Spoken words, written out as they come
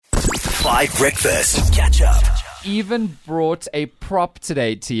5 Breakfast. Catch up. Even brought a prop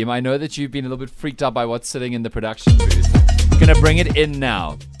today, team. I know that you've been a little bit freaked out by what's sitting in the production booth. Gonna bring it in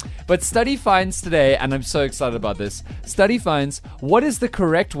now. But study finds today, and I'm so excited about this. Study finds, what is the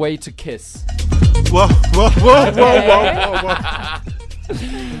correct way to kiss? Whoa.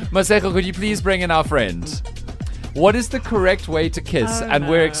 Maseko, could you please bring in our friend? What is the correct way to kiss? And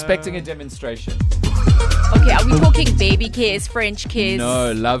we're expecting a demonstration. Okay, are we talking baby kiss, French kiss?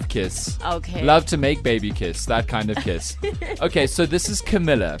 No, love kiss. Okay. Love to make baby kiss, that kind of kiss. Okay, so this is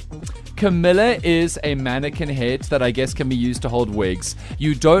Camilla. Camilla is a mannequin head that I guess can be used to hold wigs.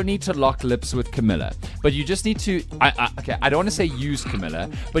 You don't need to lock lips with Camilla, but you just need to, I don't want to say use Camilla,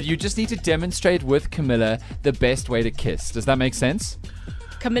 but you just need to demonstrate with Camilla the best way to kiss. Does that make sense?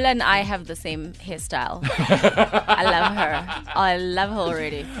 Camilla and I have the same hairstyle. I love her. I love her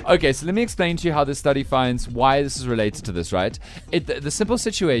already. Okay, so let me explain to you how this study finds why this is related to this, right? The simple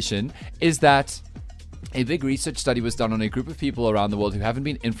situation is that a big research study was done on a group of people around the world who haven't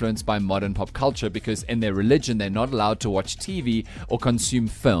been influenced by modern pop culture because in their religion, they're not allowed to watch TV or consume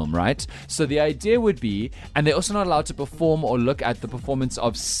film, right? So the idea would be, and they're also not allowed to perform or look at the performance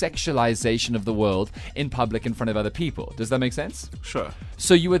of sexualization of the world in public in front of other people. Does that make sense? Sure.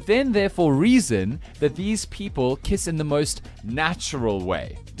 So you would then therefore reason that these people kiss in the most natural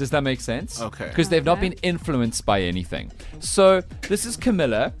way. Does that make sense? Okay. Because they've not been influenced by anything. So this is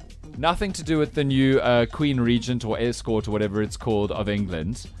Camilla. Nothing to do with the new Queen Regent or Escort or whatever it's called of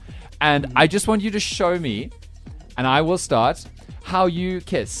England. And I just want you to show me, and I will start, how you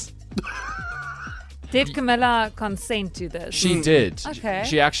kiss. Did Camilla consent to this? She did. Okay.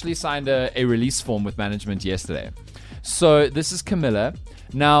 She actually signed a release form with management yesterday. So this is Camilla.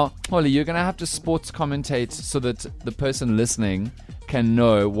 Now, Holly, you're going to have to sports commentate so that the person listening can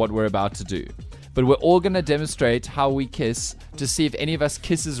know what we're about to do. But we're all going to demonstrate how we kiss to see if any of us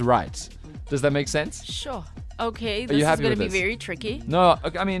kisses right. Does that make sense? Sure. Okay, you this is happy going to with be this? very tricky. No,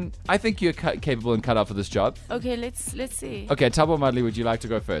 I mean, I think you're capable and cut out for this job. Okay, let's see. Okay, Tabo Mudley, would you like to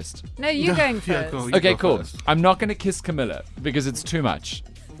go first? No, you're going first. Go, you Okay, go cool. first. I'm not going to kiss Camilla because it's too much.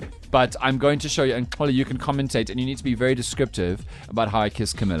 But I'm going to show you, and Holly, you can commentate, and you need to be very descriptive about how I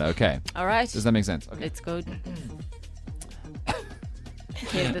kiss Camilla, okay? All right. Does that make sense? Okay. Let's go.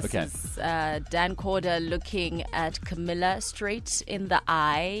 Okay, this Okay. is Dan Corder looking at Camilla straight in the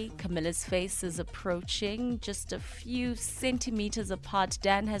eye. Camilla's face is approaching just a few centimeters apart.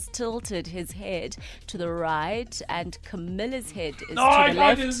 Dan has tilted his head to the right, and Camilla's head is to the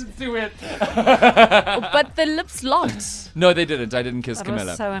left. This is too weird. But the lips locked. No, they didn't. I didn't kiss That Camilla.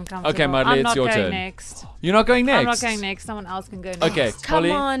 was so uncomfortable. Okay, Madly, I'm it's your not going turn. next. You're not going next? I'm not going next. Someone else can go next. Okay, Come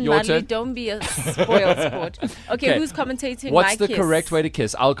Holly, on, your Madly, turn. don't be a spoiled sport. Okay, who's commentating What's my the kiss? correct way to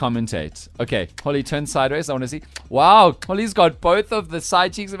kiss? I'll commentate. Okay, Holly, turn sideways. I want to see. Wow, Holly's got both of the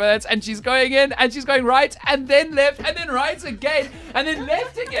side cheeks of her hands, and she's going in, and she's going right, and then left, and then right again, and then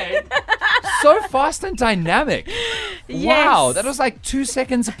left again. So fast and dynamic. Wow, Yes. that was like 2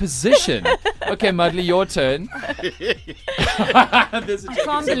 seconds of position. Okay, Mudley, your turn. I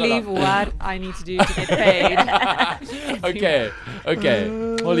can't believe what I need to do to get paid. Okay.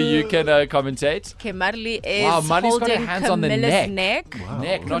 Holly, you can commentate. Okay, Madly is Wow, Madly's got her holding hands on the Camilla's neck.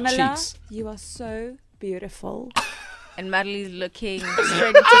 Neck, not Camilla, cheeks. you are so beautiful. And Madly's looking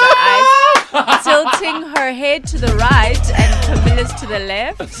straight into the eyes, tilting her head to the right and Camilla's to the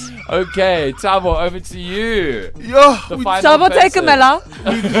left. Okay, Tabo, over to you. Yo, The we- final Double take person. Camilla.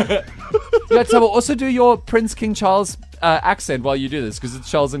 Yeah, Tabo, also do your Prince King Charles accent while you do this, because it's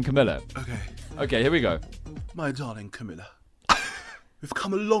Charles and Camilla. Okay, Okay, here we go. my darling Camilla. We've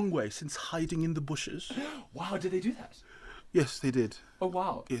come a long way since hiding in the bushes. Wow, did they do that? Yes, they did. Oh,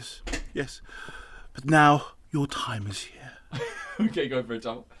 wow. Yes. But now your time is here. Okay, go for it,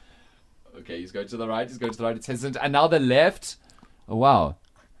 Tabo. Okay, he's going to the right, it's hesitant. And now the left. Oh, wow.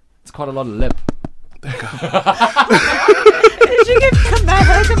 It's quite a lot of lip. Did you give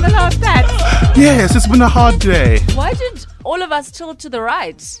Camilla that? Yes, it's been a hard day. Why did all of us tilt to the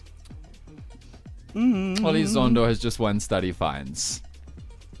right? Holly Zondo has just won study finds.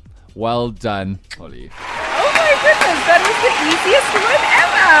 Well done, Holly. Oh my goodness, that was the easiest win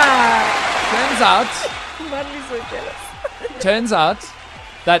ever. Turns out Madly's so jealous. Turns out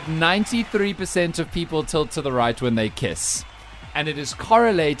that 93% of people tilt to the right when they kiss. And it is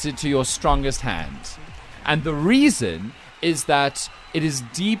correlated to your strongest hand. And the reason is that it is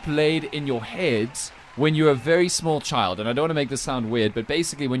deep laid in your head when you're a very small child, and I don't want to make this sound weird, but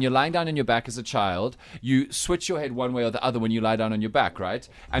basically when you're lying down on your back as a child, you switch your head one way or the other when you lie down on your back, right?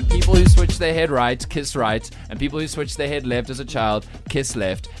 And people who switch their head right, kiss right, and people who switch their head left as a child, kiss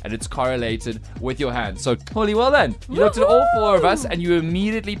left, and it's correlated with your hands. So, Holly, well done. You looked at all four of us, and you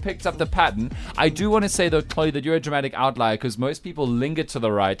immediately picked up the pattern. I do want to say, though, Holly, that you're a dramatic outlier, because most people linger to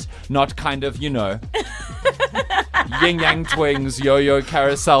the right, not kind of, yin-yang twins, yo-yo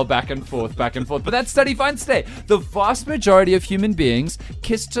carousel, back and forth. But that study finds today, the vast majority of human beings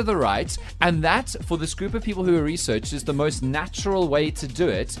kiss to the right, and that, for this group of people who are researched, is the most natural way to do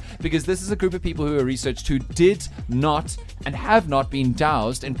it, because this is a group of people who are researched who did not and have not been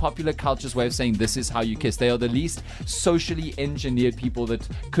doused in popular culture's way of saying this is how you kiss. They are the least socially engineered people that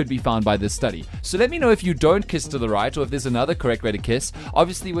could be found by this study. So let me know if you don't kiss to the right, or if there's another correct way to kiss.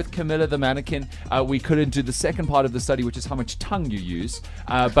 Obviously, with Camilla the mannequin, we couldn't do the second part of the study, which is how much tongue you use.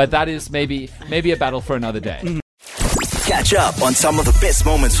 But that is maybe a battle for another day. Catch up on some of the best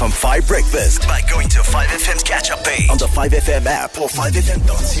moments from 5 Breakfast by going to 5FM's catch-up page on the 5FM app or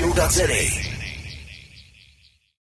 5FM.co.za.